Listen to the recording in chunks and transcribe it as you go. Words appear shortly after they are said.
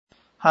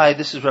Hi,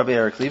 this is Rabbi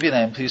Eric Levy, and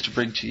I am pleased to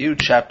bring to you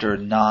Chapter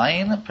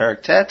 9,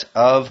 Perek Tet,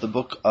 of the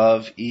book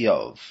of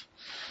Iyov.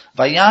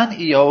 Vayan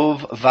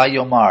Iyov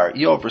Vayomar.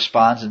 Iyov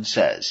responds and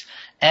says,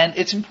 and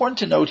it's important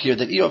to note here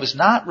that Iyov is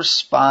not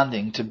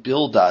responding to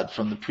Bildad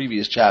from the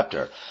previous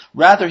chapter.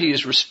 Rather, he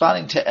is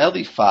responding to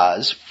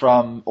Eliphaz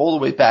from all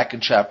the way back in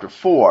chapter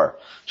 4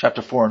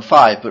 and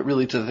 5, but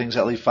really to the things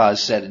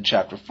Eliphaz said in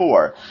chapter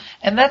 4.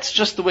 And that's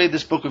just the way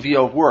this book of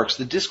Iyov works.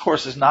 The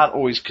discourse is not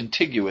always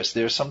contiguous.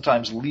 There are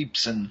sometimes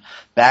leaps and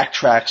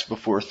backtracks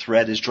before a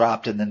thread is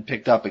dropped and then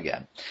picked up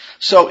again.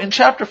 So in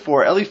chapter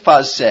 4,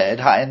 Eliphaz said,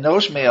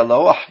 Ha'enosh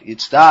me'aloah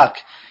yitzdak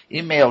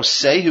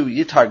imeosehu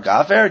yitar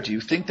gaver. Do you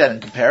think that in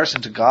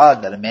comparison to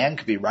God that a man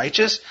could be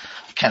righteous?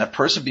 Can a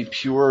person be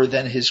purer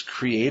than his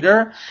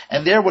creator?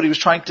 And there what he was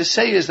trying to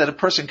say is that a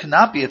person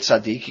cannot be a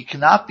tzaddik, he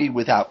cannot be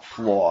without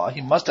flaw,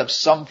 he must have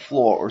some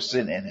flaw or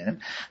sin in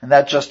him, and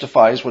that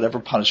justifies whatever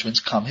punishments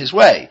come his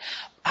way.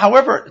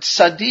 However,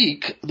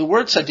 tzaddik, the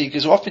word tzaddik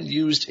is often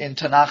used in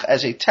Tanakh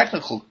as a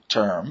technical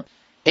term,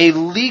 a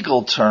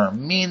legal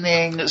term,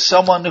 meaning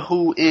someone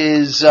who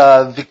is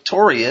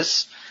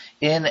victorious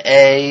in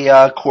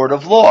a court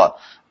of law.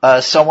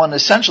 Someone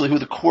essentially who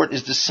the court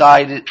is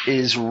decided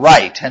is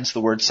right, hence the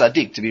word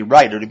tzaddik, to be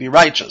right or to be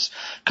righteous.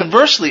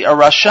 Conversely, a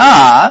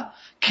rasha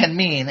can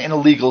mean, in a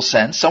legal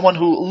sense, someone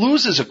who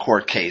loses a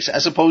court case,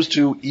 as opposed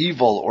to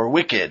evil or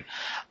wicked.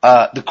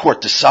 The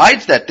court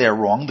decides that they're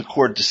wrong, the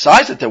court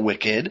decides that they're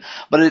wicked,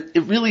 but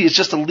it really is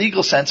just a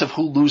legal sense of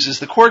who loses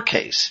the court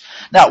case.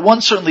 Now, one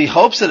certainly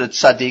hopes that a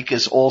tzaddik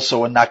is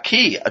also a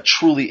naki, a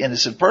truly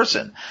innocent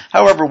person.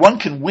 However, one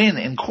can win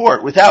in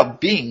court without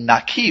being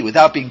naki,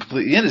 without being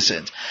completely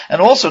innocent.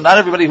 And also, not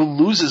everybody who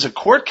loses a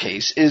court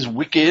case is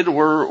wicked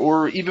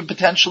or even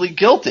potentially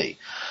guilty.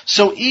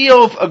 So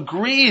Iyov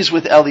agrees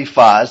with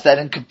Eliphaz that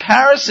in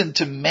comparison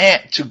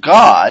to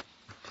God,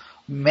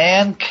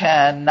 man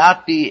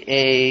cannot be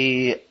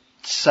a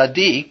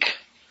tzaddik,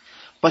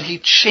 but he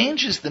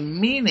changes the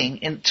meaning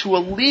into a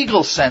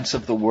legal sense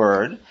of the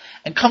word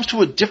and comes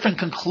to a different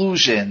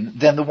conclusion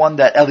than the one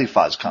that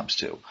Eliphaz comes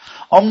to.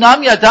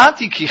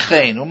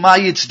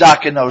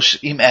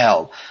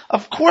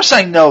 Of course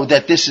I know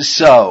that this is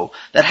so,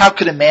 that how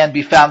could a man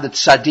be found at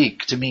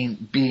tzaddik to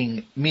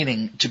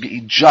meaning to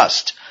be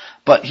just,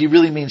 but he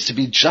really means to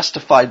be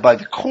justified by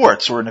the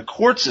courts or in a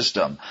court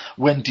system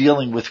when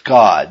dealing with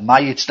God.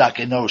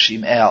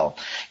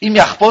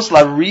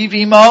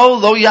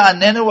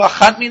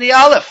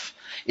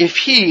 If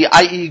he,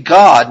 i.e.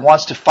 God,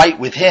 wants to fight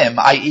with him,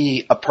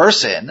 i.e. a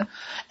person,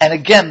 and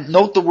again,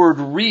 note the word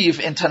riv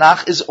in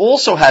Tanakh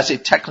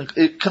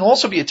it can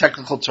also be a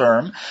technical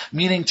term,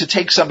 meaning to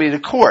take somebody to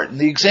court. And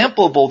the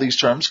example of all these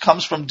terms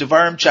comes from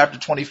Devarim chapter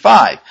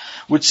 25,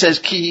 which says,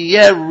 Ki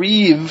yeh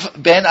riv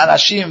ben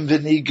anashim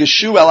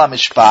v'nigeshu el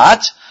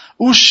hamishpat,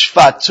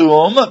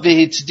 ushfatum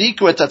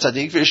v'hitzdiku et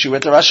hatzadik v'yeshu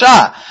et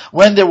rasha.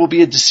 When there will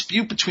be a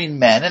dispute between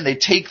men and they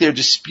take their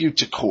dispute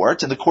to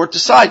court, and the court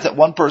decides that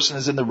one person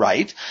is in the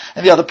right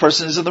and the other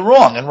person is in the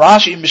wrong. And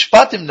Rashi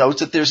Mishpatim notes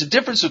that there's a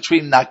difference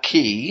between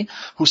naki,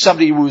 who's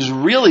somebody who is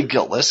really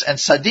guiltless, and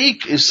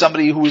tzaddik is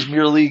somebody who is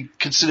merely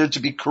considered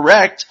to be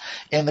correct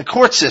in the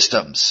court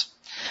systems.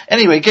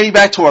 Anyway, getting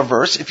back to our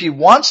verse, if he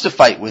wants to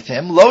fight with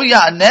him, lo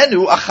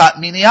ya'anenu achat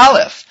mini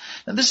aleph.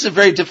 Now this is a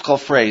very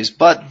difficult phrase,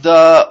 but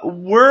the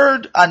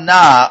word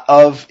ana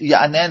of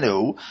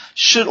ya'anenu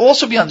should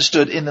also be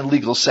understood in the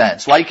legal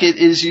sense, like it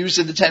is used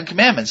in the Ten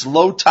Commandments.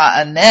 Lo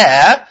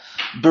ta'aneh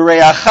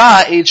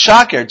b'reacha eid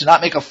shaker. Do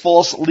not make a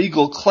false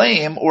legal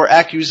claim or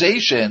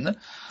accusation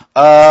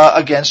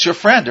against your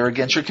friend or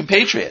against your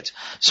compatriot.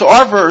 So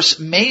our verse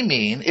may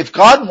mean, if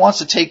God wants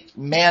to take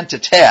man to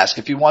task,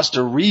 if he wants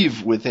to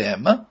riv with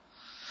him,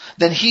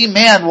 then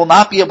man will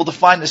not be able to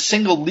find a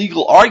single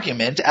legal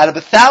argument out of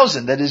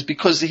 1,000. That is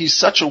because he's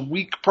such a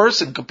weak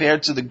person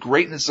compared to the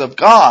greatness of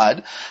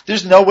God.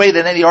 There's no way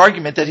that any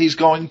argument that he's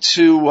going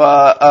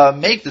to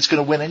make that's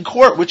going to win in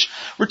court, which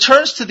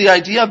returns to the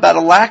idea about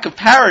a lack of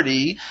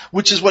parity,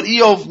 which is what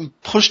Iyov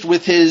pushed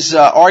with his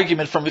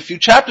argument from a few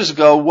chapters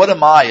ago. What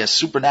am I, a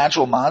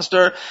supernatural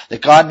monster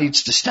that God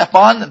needs to step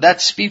on?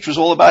 That speech was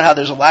all about how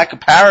there's a lack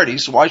of parity,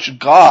 so why should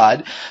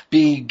God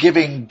be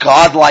giving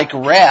godlike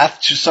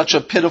wrath to such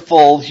a pitiful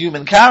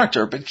human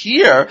character? But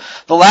here,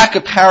 the lack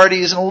of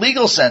parity is in a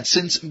legal sense.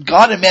 Since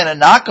God and man are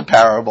not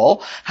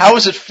comparable, how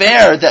is it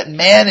fair that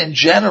man in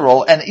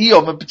general, and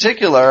Iyov in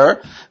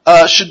particular,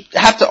 should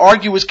have to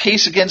argue his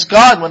case against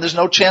God when there's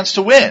no chance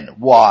to win?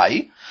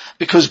 Why?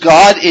 Because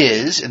God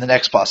is, in the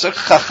next pasuk,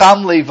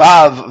 Chacham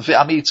levav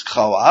ve'amitz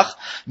koach,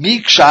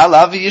 miksha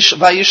lav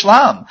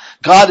vayishlam.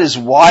 God is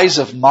wise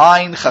of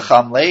mind,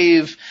 Chacham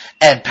lev,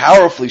 and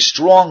powerfully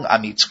strong,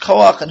 amitz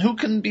koach, and who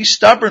can be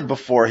stubborn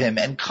before him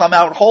and come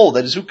out whole?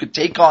 That is, who could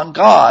take on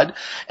God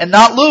and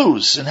not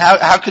lose? And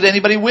how could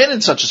anybody win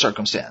in such a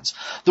circumstance?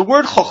 The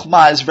word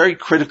chokhmah is very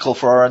critical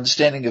for our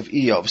understanding of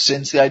Iyov,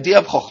 since the idea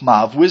of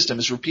chokhmah, of wisdom,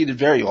 is repeated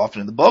very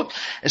often in the book,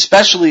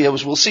 especially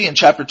as we'll see in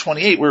chapter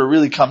 28, where it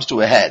really comes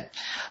to a head.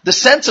 The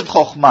sense of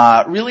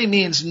chokhmah really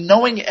means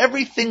knowing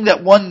everything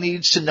that one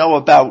needs to know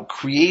about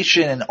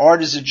creation and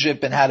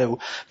artisanship and how to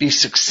be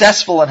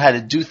successful and how to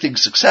do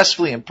things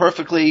successfully and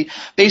perfectly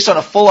based on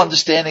a full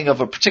understanding of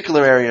a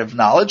particular area of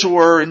knowledge,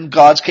 or in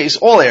God's case,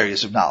 all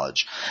areas of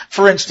knowledge.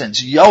 For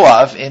instance,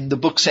 Yoav in the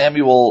book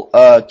Samuel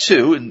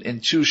 2, in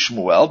 2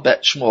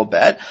 Shmuel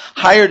Bet,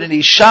 hired an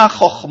Isha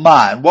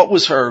chokhmah. And what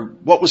was her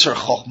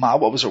chokhmah?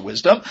 What was her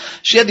wisdom?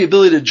 She had the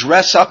ability to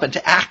dress up and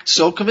to act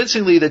so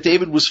convincingly that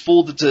David was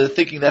fooled into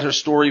thinking that her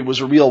story was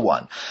a real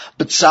one.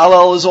 But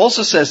Bezalel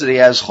also says that he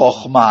has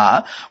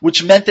chokhmah,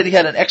 which meant that he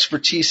had an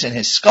expertise in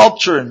his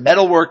sculpture and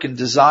metalwork and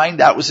design.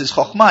 That was his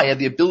chokhmah. He had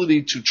the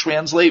ability to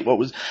translate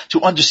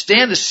to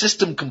understand a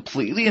system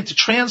completely and to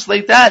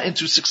translate that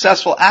into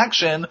successful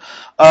action,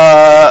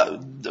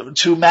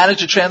 to manage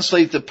to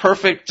translate the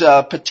perfect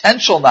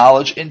potential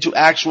knowledge into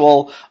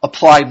actual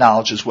applied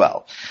knowledge as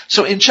well.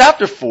 So in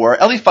chapter 4,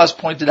 Eliphaz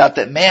pointed out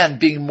that man,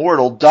 being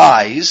mortal,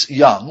 dies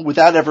young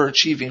without ever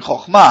achieving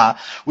chokhmah,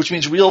 which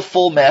means real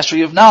full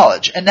mastery of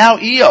knowledge. And now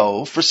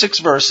Eov, for 6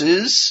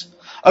 verses,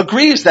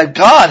 agrees that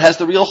God has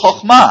the real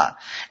chokhmah.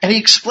 And he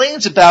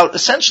explains about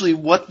essentially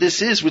what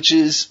this is, which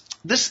is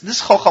this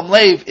Chocham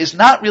Lev is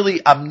not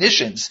really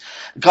omniscience,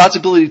 God's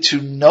ability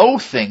to know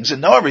things and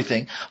know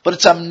everything, but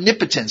it's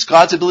omnipotence,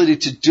 God's ability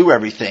to do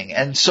everything.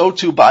 And so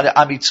too by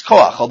Amitz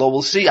Koach, although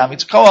we'll see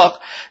Amitz Koach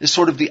is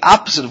sort of the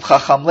opposite of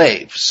Chacham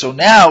Lev. So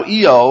now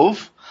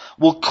Eov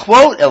will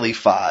quote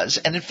Eliphaz,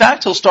 and in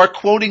fact he'll start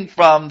quoting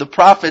from the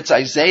prophets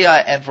Isaiah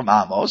and from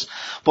Amos,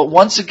 but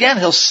once again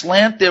he'll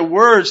slant their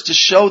words to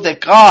show that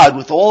God,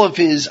 with all of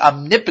his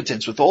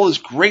omnipotence, with all his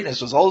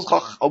greatness, with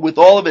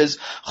all of his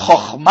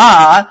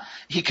chokhmah,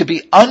 he could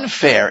be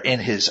unfair in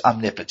his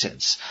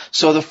omnipotence.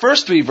 So the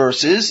first 3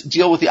 verses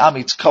deal with the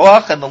Amitz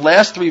Koach, and the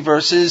last 3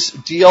 verses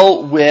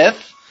deal with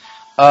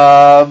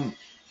the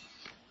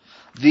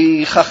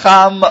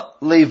Chacham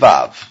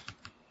Levav.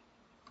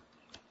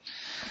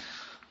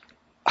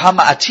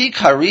 Hama'atik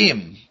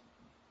harim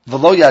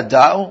v'lo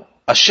yada'u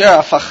asher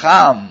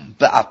afacham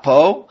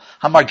be'apo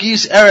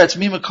hamargiz eretz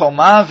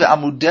mimekoma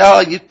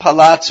ve'amudea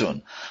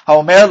yitpalatzun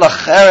haomer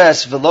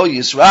lacheres v'lo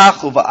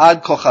yizrach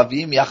uva'ad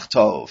kochavim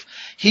yachtov.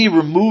 He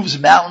removes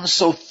mountains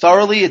so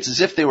thoroughly it's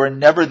as if they were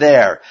never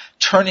there,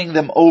 turning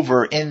them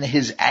over in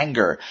his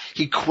anger.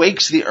 He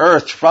quakes the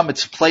earth from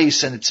its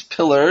place and its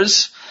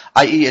pillars,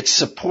 i.e. its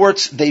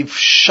supports, they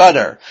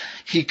shudder.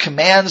 He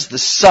commands the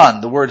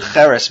sun. The word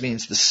cheres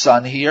means the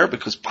sun here,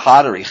 because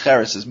pottery,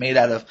 cheres, is made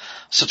out of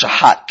such a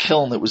hot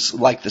kiln that was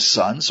like the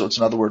sun, so it's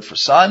another word for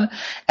sun.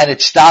 And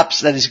it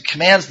stops, that is, he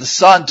commands the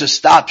sun to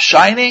stop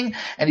shining,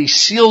 and he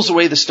seals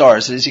away the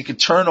stars. That is, he could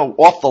turn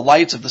off the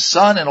lights of the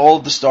sun and all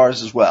of the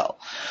stars as well.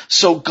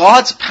 So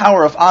God's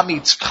power of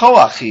Amitz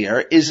Koach here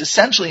is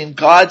essentially in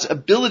God's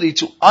ability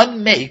to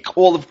unmake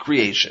all of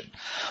creation.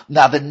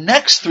 Now the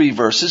next 3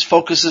 verses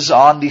focuses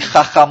on the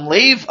Chacham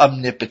Lev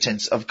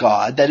omnipotence of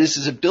God, that is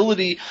his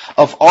ability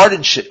of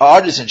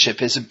artisanship,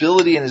 his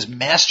ability and his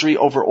mastery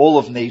over all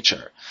of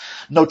nature.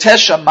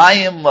 Notesh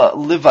Shamayim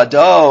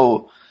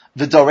livado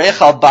v'dorech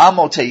al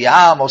bamot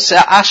hayam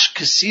oseh ash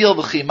kasil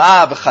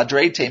v'chima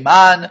v'chadrei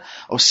teiman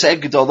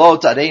oseh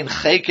gdolot arein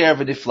cheker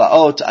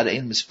v'niflaot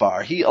arein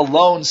mispar. He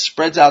alone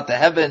spreads out the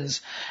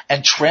heavens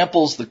and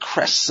tramples the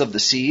crests of the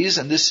seas.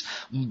 And this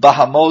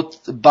Bahamot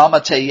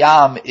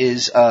Hayam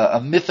is a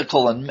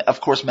mythical and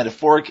of course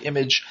metaphoric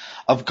image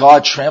of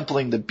God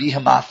trampling the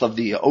behemoth of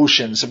the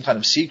ocean, some kind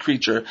of sea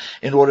creature,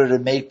 in order to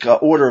make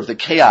order of the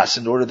chaos,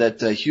 in order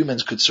that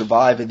humans could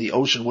survive and the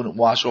ocean wouldn't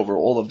wash over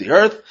all of the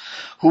earth.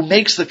 Who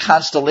makes the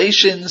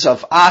constellations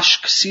of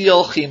Ash,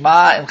 Ksil,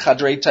 Chima, and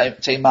Chadrei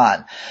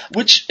Teiman.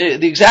 Which,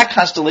 the exact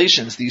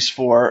constellations, these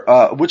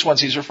 4, which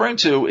ones he's referring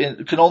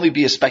to, can only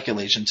be a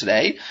speculation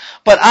today.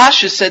 But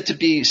Ash is said to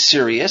be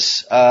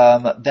Sirius,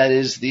 that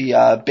is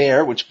the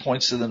bear, which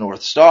points to the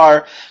North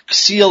Star.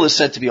 Ksil is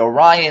said to be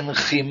Orion.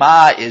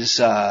 Chima is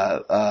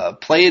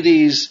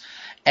Pleiades.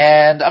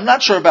 And I'm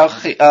not sure about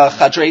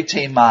Chadrei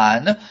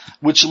Teiman,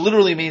 which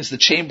literally means the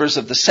chambers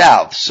of the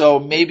south. So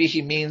maybe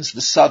he means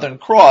the Southern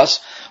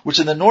Cross, which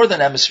in the northern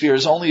hemisphere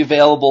is only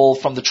available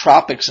from the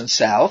tropics and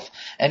south.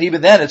 And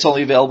even then it's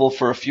only available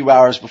for a few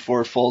hours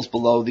before it falls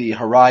below the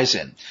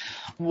horizon.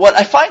 What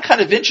I find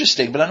kind of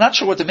interesting, but I'm not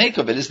sure what to make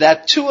of it, is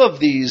that 2 of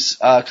these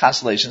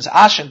constellations,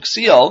 Ash and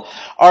Ksil,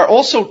 are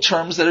also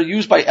terms that are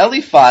used by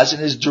Eliphaz in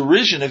his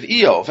derision of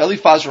Eov.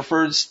 Eliphaz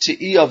refers to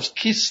Eov's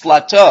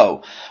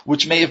kislato,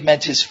 which may have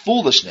meant his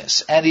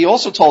foolishness. And he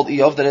also told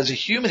Eov that as a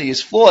human he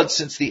is flawed,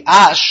 since the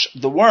Ash,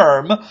 the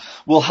worm,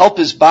 will help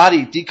his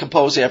body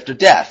decompose after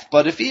death.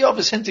 But if Eov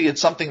is hinting at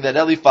something that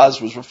Eliphaz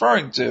was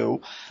referring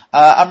to,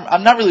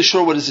 I'm not really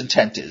sure what his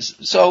intent is.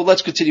 So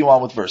let's continue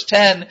on with verse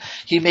 10.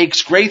 He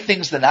makes great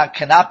things that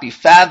cannot be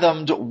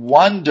fathomed,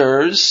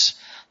 wonders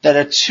that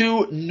are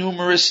too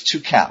numerous to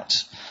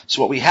count.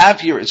 So what we have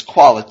here is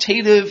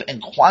qualitative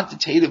and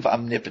quantitative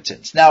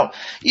omnipotence. Now,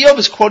 Eov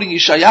is quoting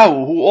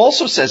Yeshayahu, who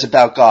also says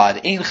about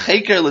God, Ein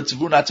cheker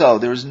letzvunato,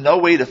 there is no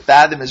way to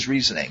fathom his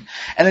reasoning.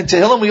 And in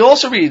Tehillim we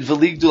also read,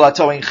 V'lig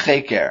dulato ein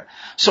cheker.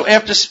 So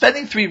after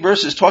spending 3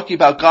 verses talking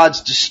about God's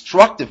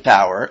destructive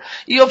power,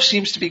 Eov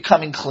seems to be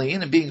coming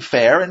clean and being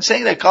fair and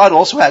saying that God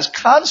also has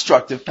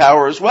constructive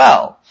power as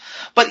well.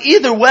 But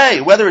either way,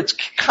 whether it's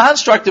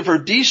constructive or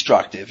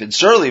destructive, and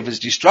certainly if it's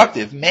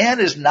destructive, man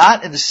is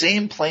not in the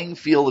same playing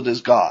field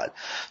as God.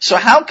 So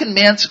how can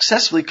man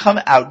successfully come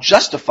out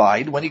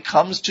justified when he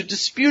comes to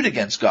dispute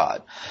against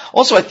God?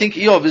 Also, I think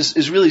Eov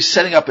is really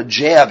setting up a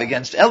jab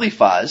against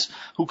Eliphaz,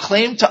 who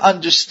claimed to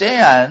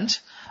understand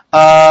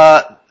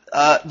that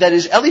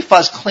is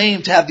Eliphaz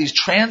claimed to have these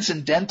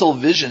transcendental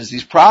visions,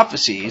 these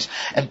prophecies,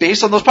 and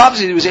based on those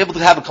prophecies he was able to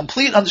have a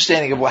complete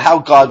understanding of how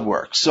God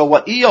works. So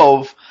what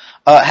Eov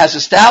has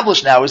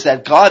established now is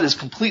that God is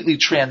completely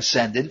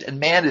transcendent and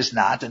man is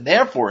not, and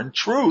therefore, in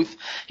truth,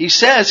 he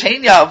says,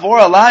 when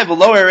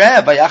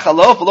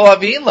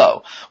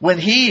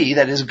he,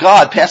 that is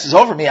God, passes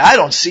over me, I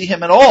don't see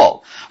him at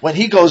all. When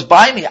he goes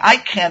by me, I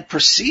can't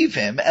perceive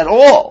him at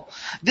all.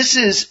 This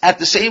is at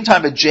the same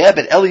time a jab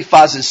at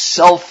Eliphaz's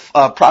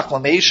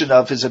self-proclamation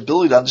of his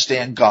ability to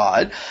understand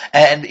God.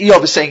 And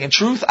Eov is saying, in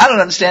truth, I don't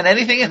understand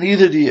anything and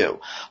neither do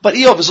you. But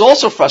Eov is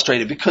also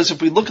frustrated because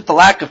if we look at the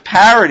lack of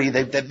parity,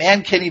 that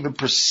man can't even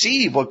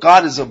perceive what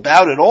God is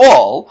about at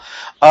all,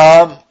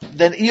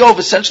 then Eov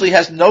essentially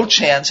has no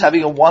chance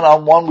having a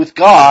one-on-one with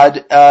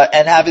God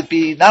and have it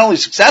be not only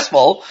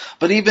successful,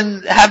 but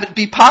even have it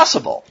be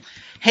possible.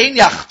 If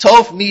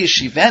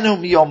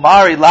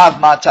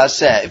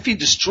he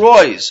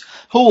destroys,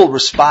 who will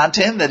respond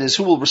to him? That is,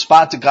 who will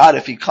respond to God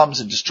if he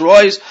comes and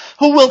destroys?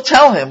 Who will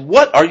tell him,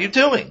 what are you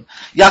doing?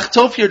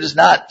 Yachtov here does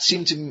not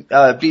seem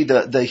to be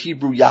the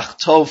Hebrew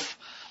Yachtov,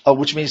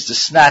 which means to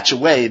snatch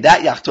away.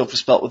 That Yachtov is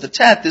spelled with a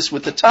tet, this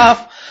with a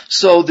taf.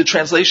 So the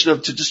translation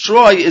of to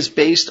destroy is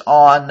based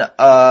on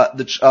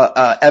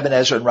Ibn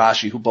Ezra and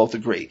Rashi, who both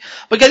agree.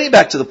 But getting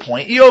back to the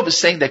point, Eov is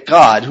saying that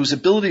God, whose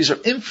abilities are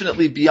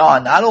infinitely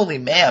beyond not only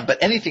man,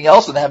 but anything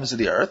else in the heavens of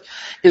the earth,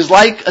 is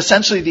like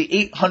essentially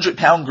the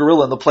 800-pound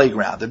gorilla in the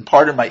playground. And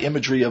pardon my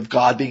imagery of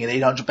God being an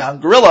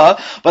 800-pound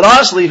gorilla, but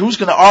honestly, who's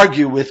going to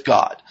argue with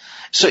God?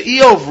 So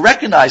Eov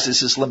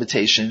recognizes his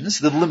limitations,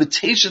 the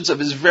limitations of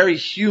his very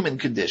human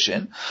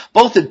condition,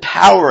 both in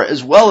power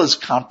as well as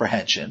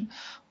comprehension.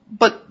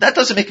 But that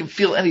doesn't make him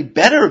feel any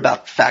better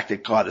about the fact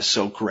that God is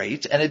so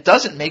great, and it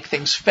doesn't make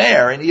things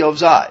fair in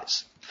Eov's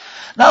eyes.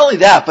 Not only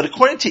that, but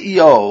according to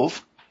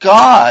Eov,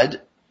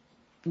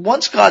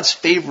 once God's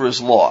favor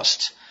is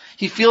lost,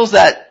 he feels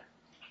that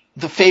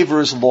the favor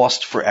is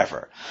lost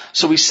forever.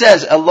 So he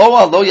says,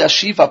 Eloah lo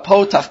yashiva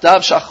po tachdav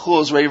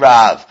shachuz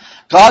re'rav.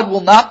 God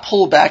will not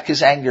pull back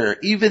his anger.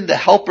 Even the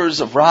helpers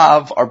of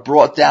Rav are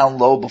brought down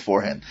low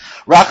before him.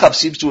 Rachav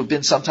seems to have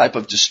been some type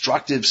of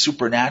destructive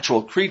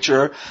supernatural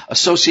creature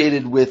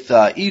associated with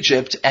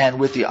Egypt and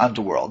with the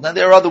underworld. Now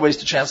there are other ways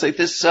to translate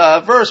this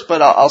verse,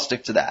 but I'll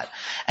stick to that.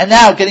 And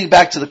now getting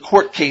back to the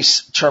court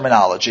case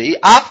terminology,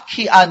 Af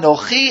ki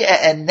anochi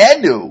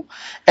enenu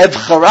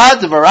evchara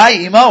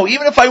dvarai imo.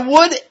 Even if I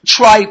would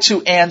try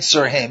to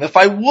answer him, if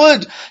I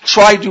would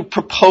try to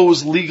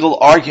propose legal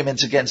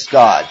arguments against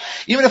God,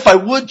 even if I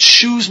would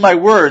choose my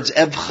words,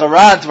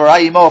 evchara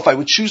dvarai imo, if I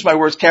would choose my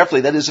words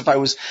carefully, that is, if I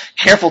was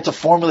careful to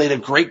formulate a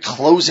great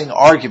closing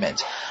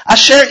argument.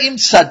 Asher im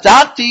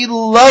tzadakti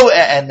lo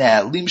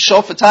e'eneh lim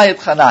shofatay et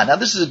chanan. Now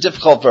this is a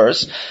difficult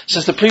verse,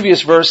 since the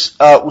previous verse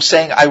was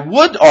saying I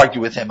would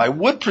argue with him, I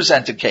would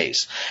present a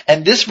case.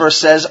 And this verse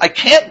says I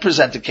can't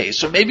present a case.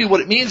 So maybe what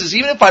it means is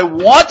even if I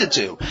wanted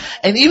to,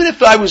 and even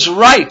if I was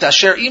right,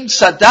 asher im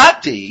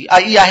tzadakti,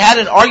 i.e. I had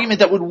an argument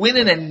that would win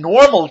in a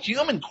normal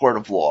human court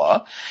of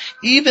law,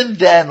 even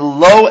then,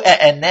 lo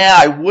e'eneh,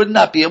 I would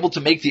not be able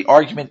to make the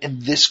argument in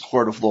this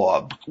court of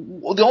law.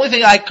 The only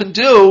thing I can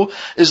do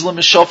is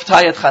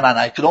l'mishofatai et chanan.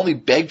 I could only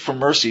beg for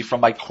mercy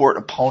from my court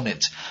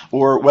opponent,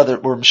 or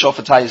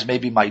mishofatai is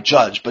maybe my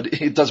judge, but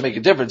it doesn't make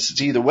a difference.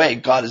 It's either way.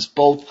 God is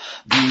both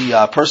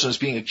the person who's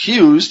being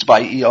accused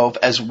by Eov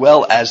as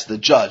well as the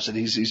judge. That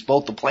he's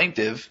both the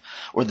plaintiff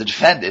or the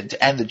defendant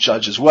and the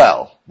judge as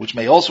well, which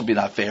may also be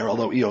not fair,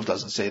 although Eov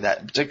doesn't say that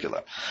in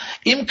particular.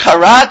 Im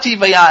karati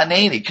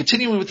v'ya'aneni,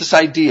 continuing with this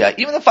idea,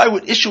 even if I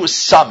would issue a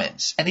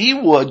summons, and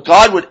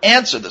God would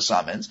answer the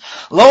summons,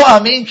 lo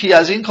amin ki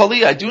yazin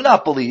koli, I do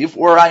not believe,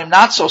 or I am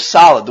not so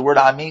solid. The word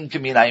amin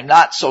can mean I am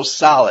not so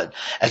solid.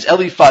 As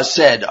Eliphaz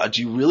said,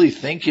 do you really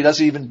think he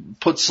doesn't even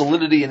put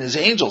solidity in his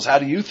angels? How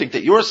do you think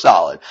that you're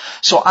solid?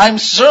 So I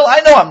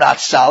know I'm not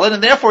solid,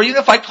 and therefore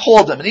even if I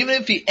called him, and even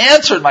if he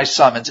answered my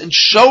summons and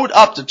showed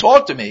up to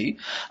talk to me,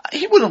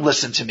 he wouldn't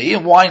listen to to me,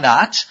 and why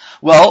not?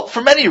 Well,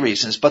 for many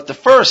reasons, but the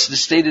first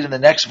is stated in the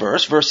next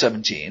verse, verse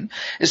 17,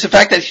 is the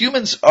fact that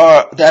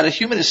a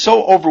human is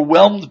so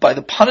overwhelmed by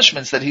the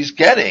punishments that he's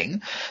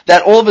getting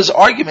that all of his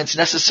arguments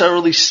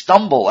necessarily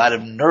stumble out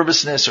of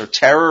nervousness or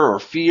terror or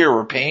fear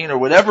or pain or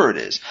whatever it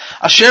is.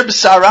 Asher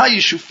b'sara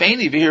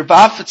yishufeni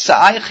v'hirbav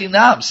tza'ai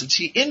chinam, since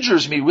he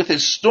injures me with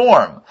his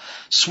storm,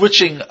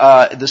 switching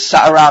the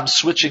sa'aram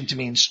switching to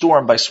mean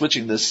storm by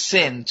switching the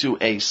sin to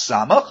a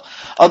samach.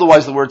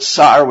 Otherwise, the word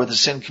sa'ar with a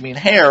sin can mean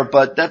hair,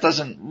 but that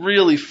doesn't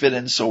really fit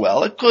in so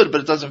well. It could,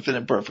 but it doesn't fit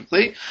in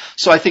perfectly.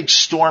 So I think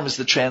storm is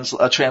the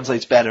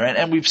translates better.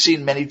 And we've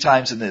seen many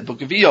times in the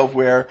book of Iyov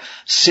where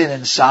sin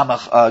and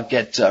samach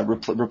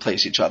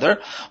replace each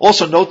other.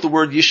 Also note the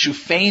word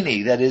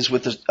yishufeni, that is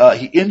with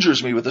he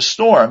injures me with a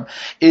storm,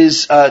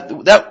 is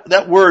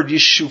that word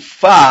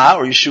yishufa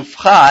or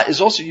yishufcha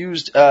is also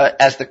used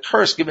as the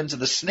curse given to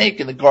the snake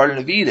in the Garden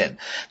of Eden,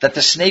 that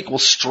the snake will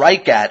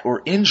strike at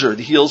or injure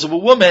the heels of a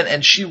woman,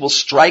 and she will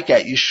strike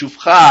at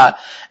yishufcha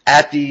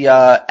at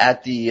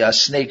the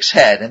snake's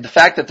head. And the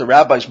fact that the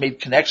rabbis made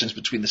connections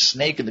between the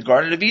snake in the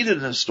Garden of Eden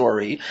in the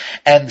story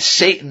and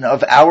Satan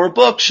of our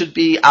book should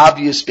be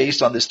obvious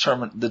based on this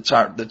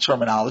the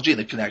terminology and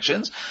the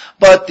connections.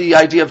 But the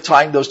idea of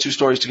tying those two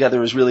stories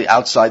together is really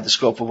outside the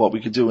scope of what we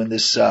could do in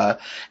this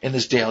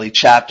daily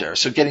chapter.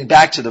 So getting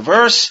back to the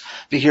verse,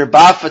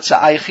 v'hirbav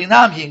tza'ai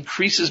chinam, he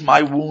increases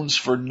my wounds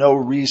for no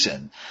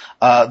reason.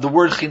 The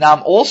word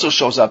chinam also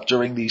shows up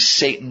during the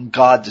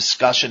Satan-God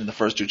discussion in the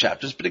first two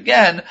chapters, but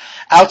again,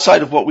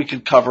 outside of what we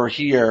could cover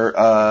here,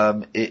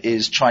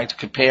 is trying to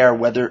compare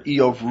whether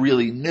Iyov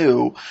really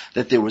knew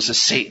that there was a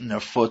Satan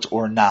afoot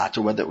or not,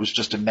 or whether it was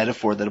just a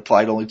metaphor that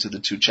applied only to the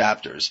two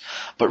chapters.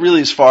 But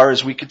really, as far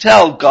as we could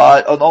tell,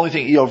 the only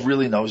thing Iyov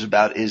really knows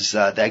about is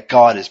that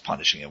God is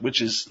punishing him,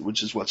 which is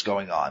what's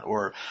going on,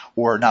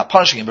 or not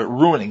punishing him, but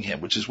ruining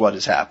him, which is what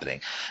is happening.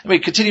 Anyway,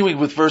 continuing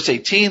with verse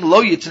 18,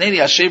 Lo yitneni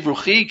ashev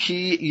ruchi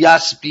ki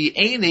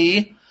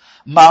yasbi'eni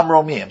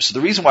mamromim. So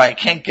the reason why I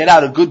can't get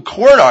out a good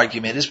court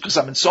argument is because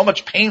I'm in so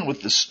much pain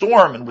with the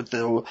storm and with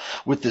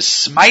the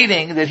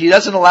smiting that he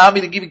doesn't allow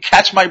me to even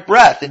catch my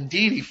breath.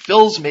 Indeed, he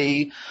fills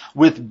me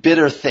with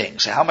bitter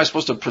things. How am I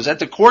supposed to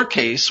present a court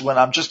case when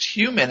I'm just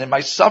human and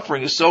my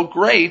suffering is so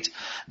great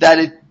that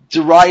it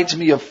derides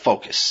me of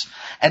focus?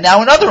 And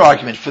now another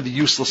argument for the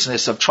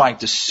uselessness of trying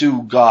to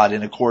sue God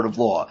in a court of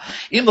law.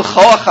 Im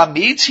l'choach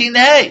hamitz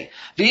hinei,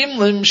 v'im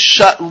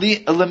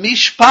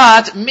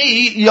lemishpat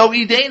mi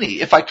yoideni.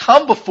 If I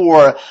come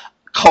before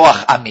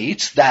koach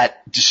amit,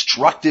 that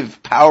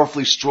destructive,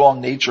 powerfully strong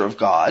nature of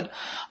God,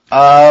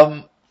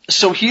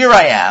 so here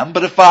I am,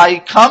 but if I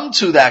come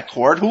to that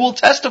court, who will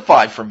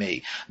testify for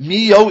me?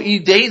 Mio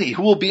ideni,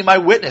 who will be my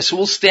witness? Who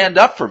will stand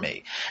up for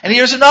me? And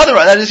here's another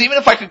one, that is, even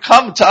if I could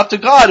come up to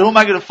God, who am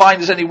I going to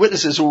find as any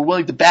witnesses who are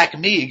willing to back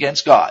me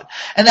against God?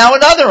 And now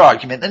another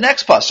argument, the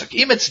next pasuk,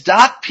 imitz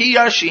dak pi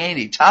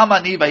yarshieni,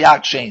 tamani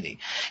vayak sheni.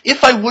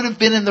 If I would have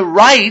been in the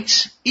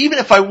right, even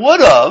if I would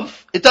have,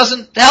 it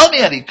doesn't help me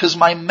any, because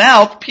my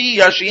mouth, pi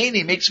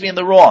yarshieni, makes me in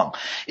the wrong.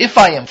 If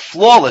I am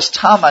flawless,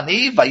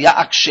 tamani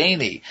vayak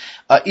sheni,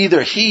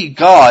 either he,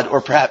 God,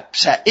 or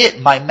perhaps it,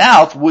 my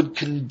mouth, would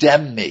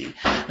condemn me.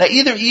 Now,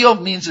 either Iyov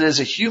means it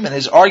as a human,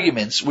 his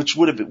arguments, which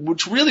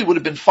really would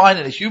have been fine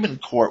in a human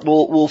court,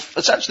 will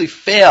essentially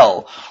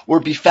fail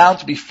or be found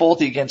to be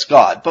faulty against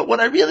God. But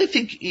what I really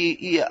think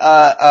he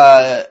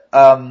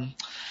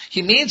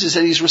means is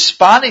that he's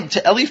responding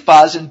to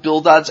Eliphaz and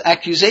Bildad's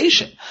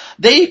accusation.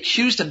 They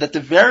accused him that the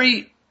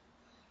very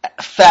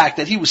fact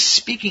that he was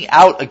speaking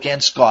out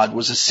against God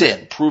was a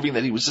sin, proving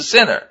that he was a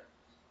sinner.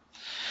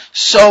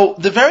 So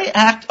the very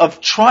act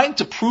of trying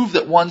to prove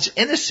that one's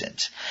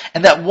innocent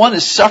and that one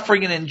is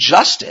suffering an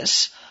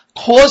injustice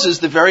causes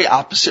the very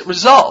opposite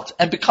result,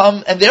 and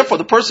therefore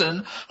the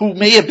person who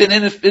may have been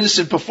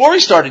innocent before he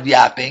started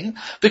yapping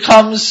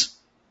becomes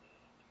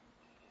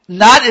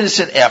not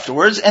innocent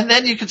afterwards, and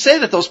then you could say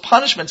that those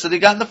punishments that he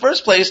got in the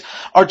first place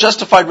are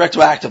justified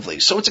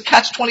retroactively. So it's a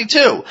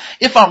catch-22.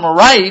 If I'm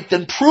right,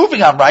 then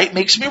proving I'm right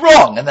makes me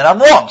wrong, and then I'm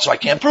wrong, so I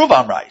can't prove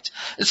I'm right.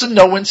 It's a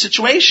no-win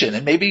situation,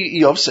 and maybe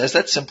Iyov says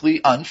that's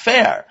simply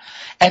unfair.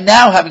 And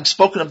now, having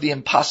spoken of the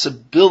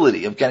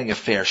impossibility of getting a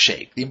fair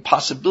shake, the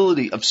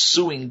impossibility of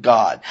suing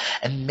God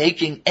and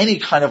making any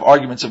kind of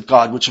arguments of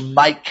God which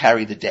might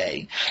carry the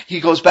day, he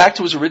goes back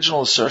to his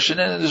original assertion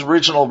and his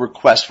original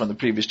request from the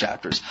previous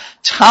chapters.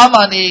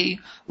 Tamani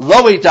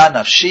lo eda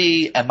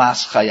nafshi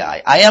emas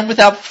chayai. I am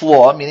without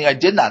flaw, meaning I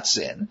did not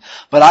sin,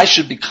 but I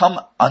should become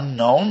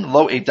unknown.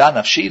 Lo eda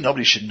nafshi,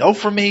 nobody should know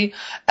for me,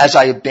 as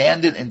I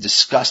abandon and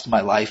disgust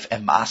my life.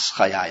 Emas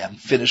chayai, I'm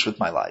finished with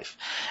my life.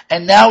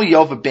 And now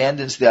Iyov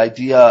abandons the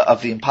idea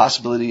of the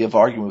impossibility of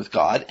arguing with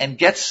God and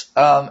gets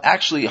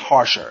actually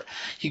harsher.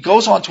 He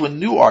goes on to a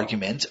new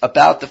argument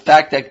about the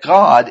fact that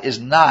God is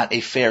not a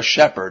fair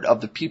shepherd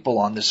of the people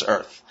on this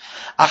earth.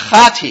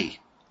 Achati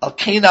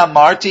Alkena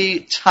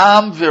Marti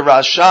Tam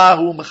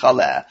Virashahu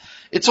Mechaleh.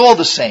 It's all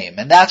the same,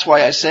 and that's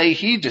why I say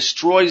he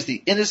destroys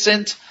the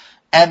innocent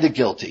and the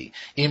guilty.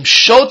 Im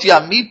shot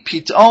yamit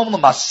pitom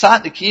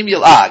l'masat nikim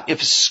yilag.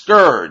 If a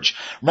scourge,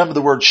 remember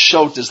the word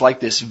shot is like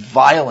this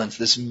violence,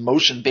 this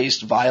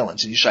motion-based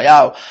violence. In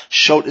Yeshayahu,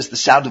 shot is the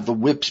sound of the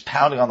whips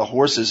pounding on the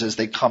horses as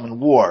they come in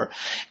war.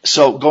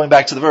 So going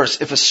back to the verse,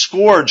 if a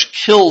scourge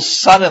kills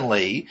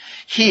suddenly,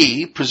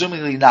 he,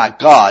 presumably not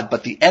God,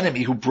 but the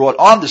enemy who brought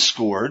on the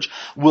scourge,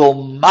 will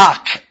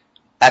mock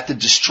at the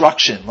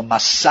destruction,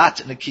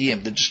 l'masat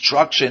nakiyim, the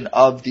destruction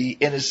of the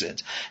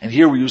innocent. And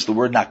here we use the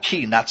word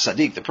naki, not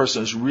tzaddik, the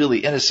person who's really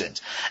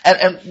innocent.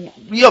 And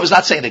Iyov is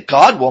not saying that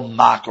God will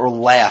mock or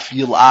laugh,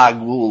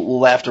 yilag,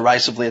 will laugh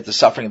derisively at the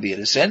suffering of the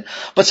innocent,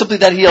 but simply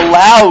that he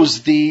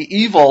allows the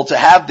evil to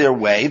have their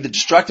way, the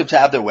destructive to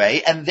have their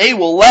way, and they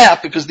will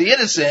laugh because the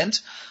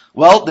innocent,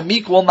 well, the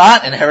meek will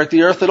not inherit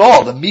the earth at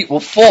all. The meek will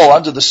fall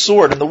under the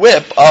sword and the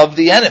whip of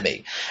the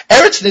enemy.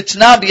 Eretz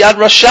nitna biyad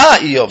rasha,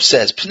 Iyov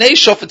says. Pnei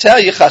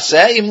shofatel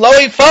yichaseh im lo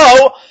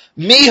ifo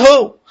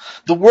mihu.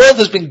 The world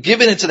has been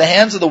given into the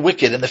hands of the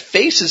wicked, and the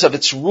faces of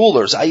its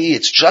rulers, i.e.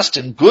 its just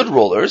and good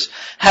rulers,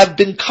 have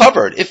been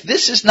covered. If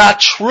this is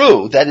not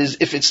true, that is,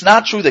 if it's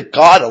not true that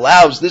God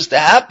allows this to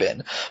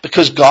happen,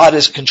 because God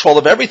is in control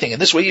of everything,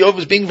 and this way Iyov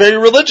is being very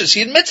religious.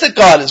 He admits that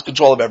God is in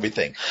control of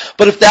everything.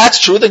 But if that's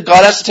true, then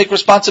God has to take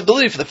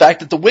responsibility for the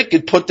fact that the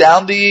wicked put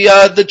down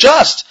the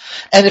just.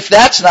 And if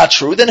that's not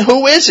true, then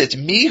who is it?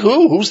 Me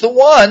who? Who's the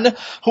one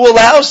who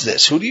allows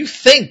this? Who do you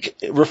think,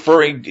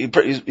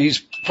 he's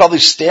probably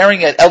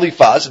staring at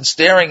Eliphaz and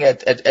staring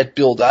at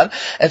Bildad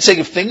and saying,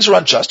 if things are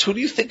unjust, who do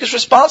you think is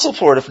responsible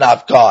for it if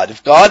not God?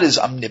 If God is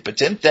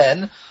omnipotent,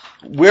 then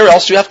where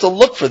else do you have to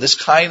look for this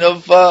kind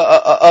of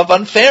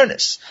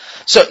unfairness?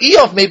 So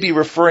Iyov may be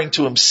referring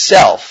to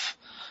himself,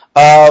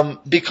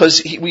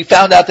 because we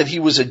found out that he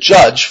was a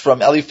judge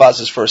from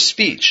Eliphaz's first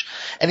speech.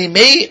 But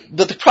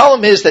the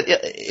problem is that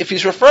if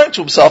he's referring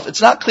to himself, it's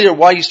not clear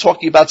why he's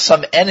talking about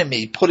some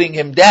enemy putting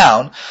him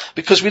down,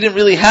 because we didn't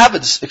really have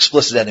an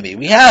explicit enemy.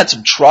 We had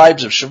some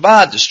tribes of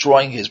Shabbat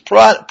destroying his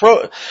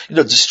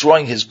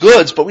destroying his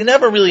goods, but we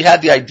never really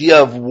had the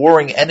idea of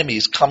warring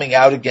enemies coming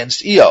out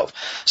against Iyov.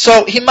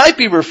 So he might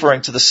be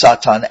referring to the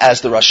Satan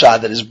as the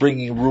Rasha that is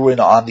bringing ruin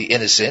on the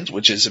innocent,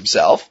 which is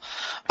himself.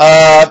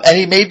 And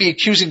he may be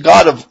accusing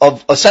God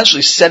of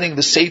essentially setting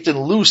the Satan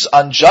loose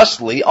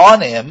unjustly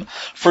on him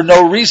for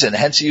no reason.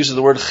 Hence he uses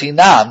the word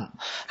chinam.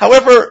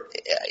 However,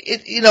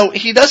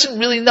 he doesn't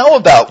really know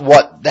about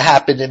what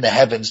happened in the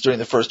heavens during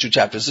the first two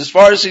chapters. As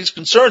far as he's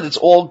concerned, it's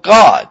all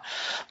God.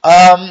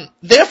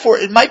 Therefore,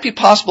 it might be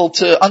possible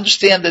to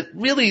understand that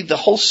really the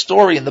whole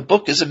story in the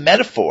book is a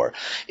metaphor.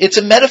 It's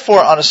a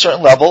metaphor on a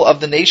certain level of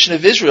the nation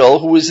of Israel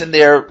who is in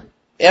their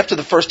after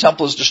the first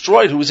temple is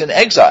destroyed, who was in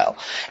exile.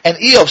 And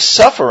Iyov's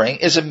suffering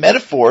is a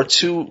metaphor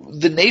to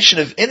the nation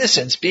of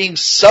innocents being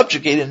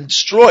subjugated and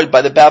destroyed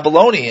by the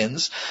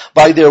Babylonians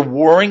by their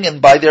warring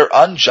and by their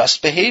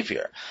unjust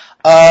behavior.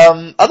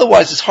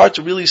 Otherwise, it's hard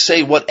to really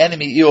say what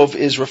enemy Iyov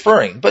is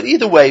referring. But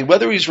either way,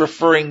 whether he's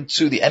referring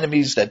to the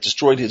enemies that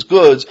destroyed his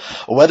goods,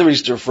 or whether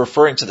he's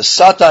referring to the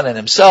Satan and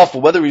himself,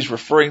 or whether he's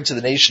referring to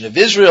the nation of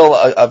Israel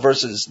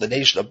versus the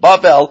nation of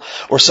Babel,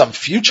 or some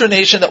future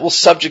nation that will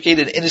subjugate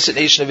an innocent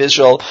nation of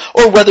Israel,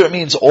 or whether it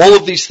means all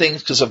of these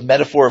things, because of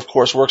metaphor, of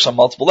course, works on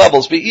multiple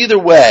levels. But either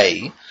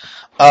way,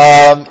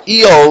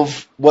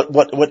 Iyov,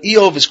 what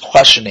Iyov is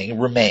questioning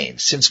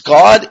remains. Since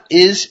God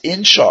is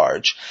in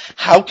charge,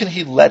 how can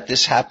he let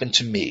this happen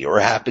to me or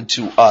happen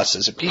to us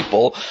as a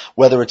people?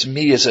 Whether it's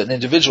me as an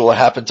individual or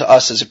happen to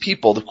us as a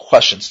people, the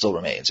question still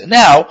remains. And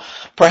now,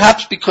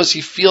 perhaps because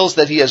he feels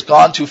that he has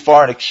gone too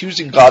far in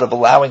accusing God of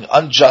allowing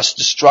unjust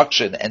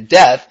destruction and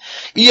death,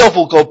 Iyov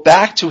will go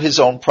back to his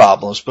own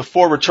problems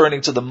before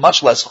returning to the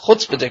much less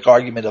chutzpahdik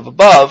argument of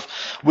above,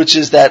 which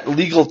is that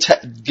legal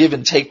give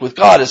and take with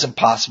God is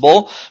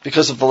impossible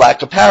because of the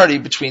lack of parity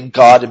between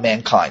God and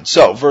mankind.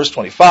 So, verse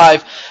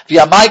 25,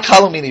 V'yamai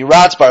kalu mini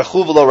ratz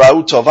baruchu v'lo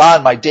ra'u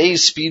tovan, my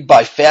days speed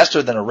by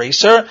faster than a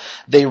racer.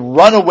 They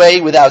run away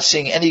without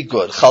seeing any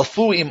good.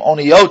 Chalfu im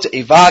oniyot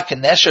eva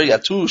kenesher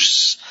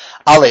yatush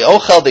ale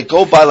ochel, they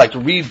go by like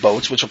reed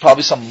boats, which are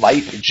probably some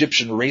light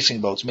Egyptian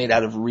racing boats made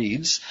out of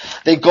reeds.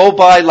 They go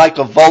by like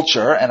a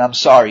vulture, and I'm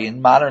sorry,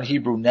 in modern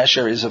Hebrew,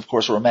 nesher is of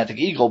course a romantic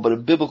eagle, but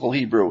in biblical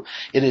Hebrew,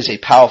 it is a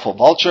powerful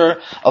vulture.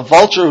 A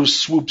vulture who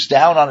swoops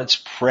down on its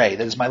prey.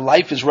 That is, my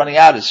life is running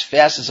out as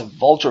fast as a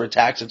vulture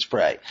attacks its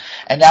prey.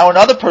 And now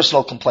another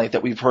personal complaint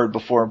that we've heard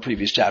before in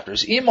previous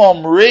chapters. Im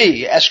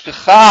omri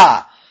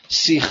eshkecha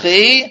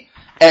sichi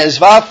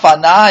ezva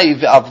fanai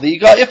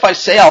v'avliga. If I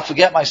say I'll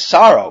forget my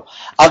sorrow,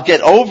 I'll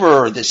get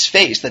over this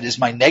face, that is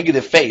my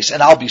negative face,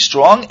 and I'll be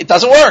strong, it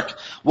doesn't work.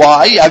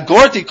 Why?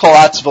 Agorti kol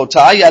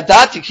atzvotai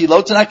yadati ki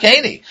lo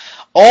tenakeni.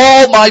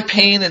 All my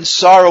pain and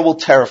sorrow will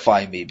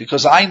terrify me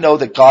because I know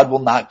that God will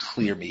not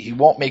clear me. He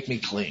won't make me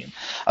clean.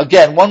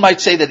 Again, one might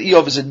say that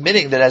Eov is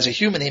admitting that as a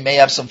human he may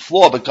have some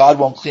flaw, but God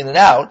won't clean it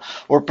out.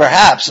 Or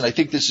perhaps, and I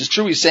think this is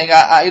true, he's saying,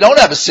 I don't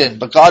have a sin,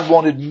 but God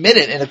won't admit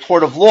it in a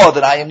court of law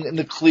that I am in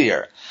the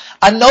clear.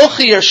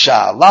 Anochi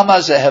Yersha, lama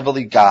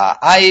zeheveli ga.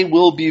 I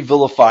will be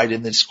vilified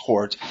in this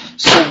court.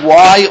 So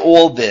why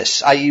all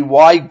this? I.e.,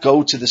 why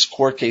go to this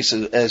court case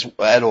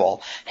at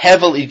all?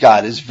 Heveli ga,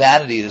 it is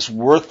vanity, it is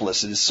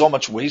worthless, it is so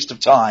much waste of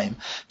time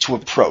to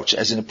approach,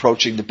 as in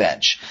approaching the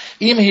bench.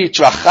 Im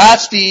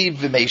hitrachasti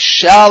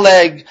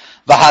v'meishaleg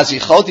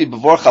v'hazichoti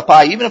b'vor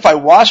chapai. Even if I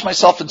wash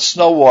myself in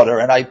snow water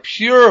and I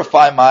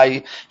purify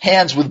my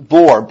hands with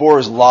bor, bor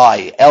is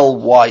lye,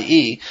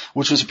 L-Y-E,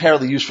 which was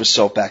apparently used for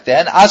soap back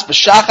then. As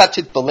b'shachat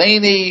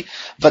titbaleni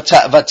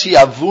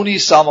v'tiavuni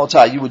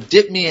salmota. You would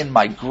dip me in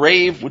my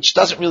grave, which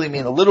doesn't really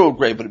mean a literal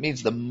grave, but it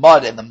means the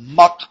mud and the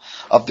muck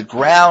of the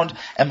ground,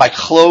 and my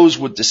clothes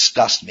would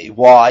disgust me.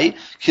 Why?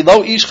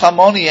 Kilo ish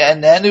chamoni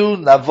enenu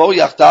navo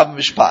yachdav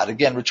mishpat.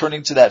 Again,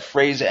 returning to that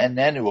phrase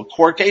enenu, a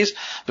court case,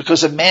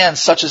 because a man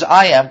such as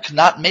I am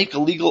cannot make a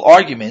legal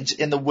argument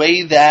in the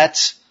way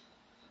that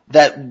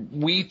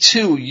we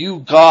two, you,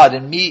 God,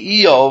 and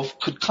me, Eov,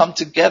 could come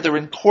together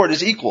in court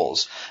as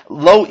equals.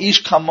 Lo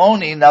ish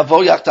kamoni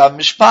navo yachdav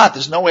mishpat.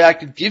 There's no way I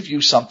could give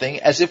you something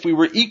as if we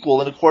were equal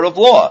in a court of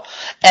law.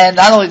 And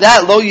not only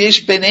that, lo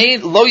yesh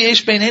beinenu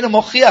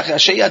mochiach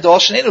asher yado al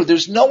shnenu.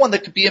 There's no one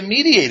that could be a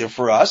mediator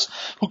for us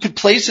who could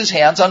place his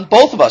hands on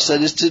both of us.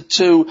 That is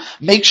to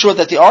make sure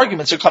that the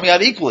arguments are coming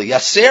out equally.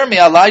 Yaser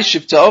me'alai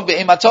shivto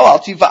ve'emato al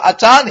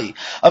tiva'atani.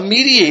 A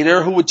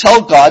mediator who would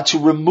tell God to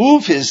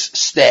remove his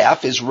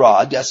staff, his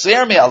rod,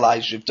 yaser me'alai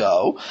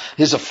shivto,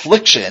 his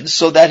affliction,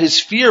 so that his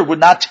fear would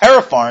not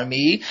terrify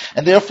me,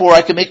 and therefore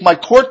I can make my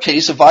court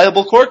case a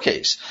viable court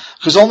case.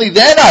 Because only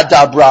then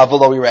adabra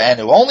v'lo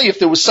yira'enu. Only if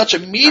there was such a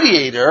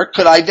mediator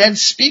could I then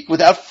speak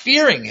without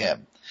fearing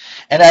him.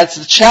 And as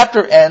the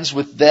chapter ends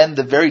with then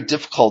the very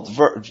difficult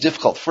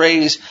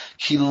phrase,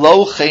 Ki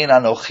lo chen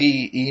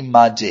anochi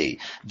imadi.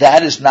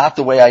 That is not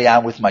the way I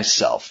am with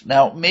myself.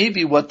 Now,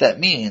 maybe what that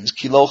means,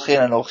 Ki lo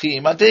chen anochi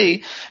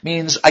imadi,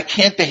 means I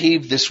can't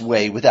behave this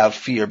way without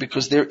fear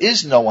because there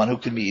is no one who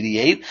can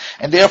mediate,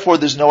 and therefore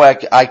there's no way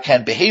I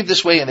can behave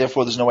this way, and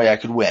therefore there's no way I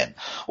could win.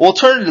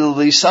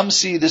 Alternatively, some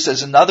see this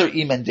as another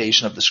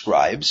emendation of the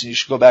scribes. You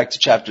should go back to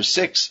chapter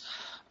 6,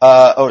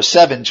 or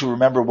 7 to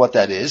remember what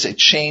that is. A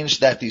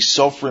change that the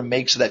Sofrim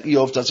makes so that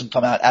doesn't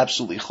come out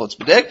absolutely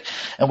chutzpahdik.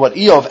 And what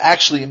Eov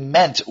actually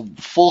meant,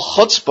 full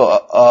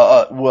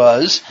chutzpah,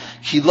 was,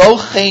 Kilo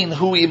chen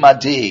hu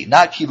imadi.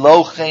 Not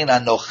kilo chen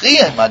anochi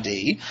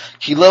imadi.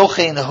 Kilo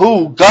chen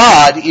hu,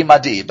 God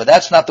imadi. But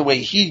that's not the way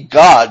he,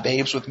 God,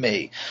 behaves with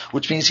me.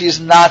 Which means he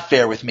is not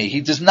fair with me. He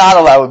does not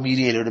allow a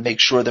mediator to make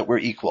sure that we're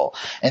equal.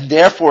 And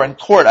therefore in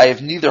court I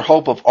have neither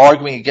hope of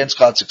arguing against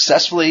God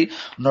successfully,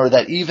 nor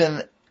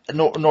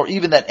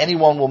even that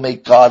anyone will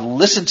make God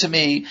listen to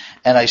me,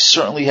 and I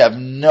certainly have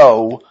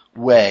no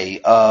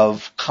way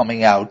of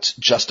coming out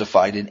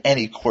justified in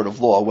any court of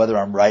law, whether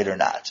I'm right or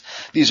not.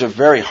 These are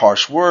very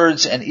harsh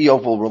words, and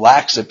Eov will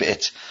relax a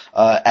bit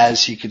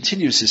as he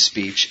continues his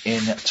speech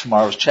in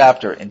tomorrow's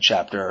chapter, in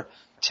chapter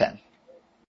 10.